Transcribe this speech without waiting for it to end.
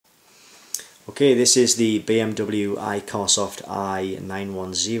Okay, this is the BMW iCarsoft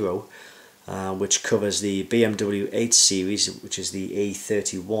i910 which covers the BMW 8 Series, which is the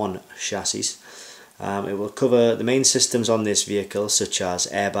E31 chassis. It will cover the main systems on this vehicle, such as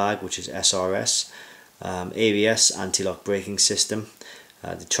Airbag, which is SRS, ABS, anti-lock braking system,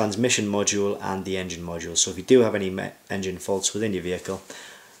 the transmission module and the engine module. So if you do have any engine faults within your vehicle,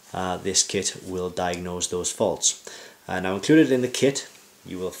 this kit will diagnose those faults. Now included in the kit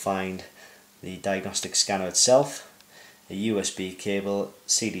you will find the diagnostic scanner itself, a USB cable,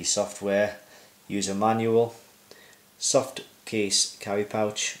 CD software, user manual, soft case carry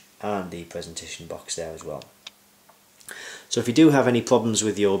pouch and the presentation box there as well. So if you do have any problems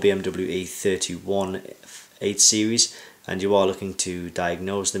with your BMW E31 8 Series and you are looking to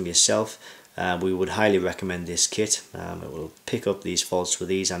diagnose them yourself, we would highly recommend this kit. It will pick up these faults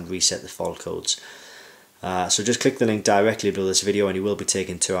with ease and reset the fault codes. So just click the link directly below this video and you will be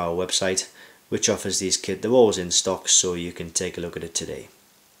taken to our website, which offers these kits. They're always in stock, so you can take a look at it today.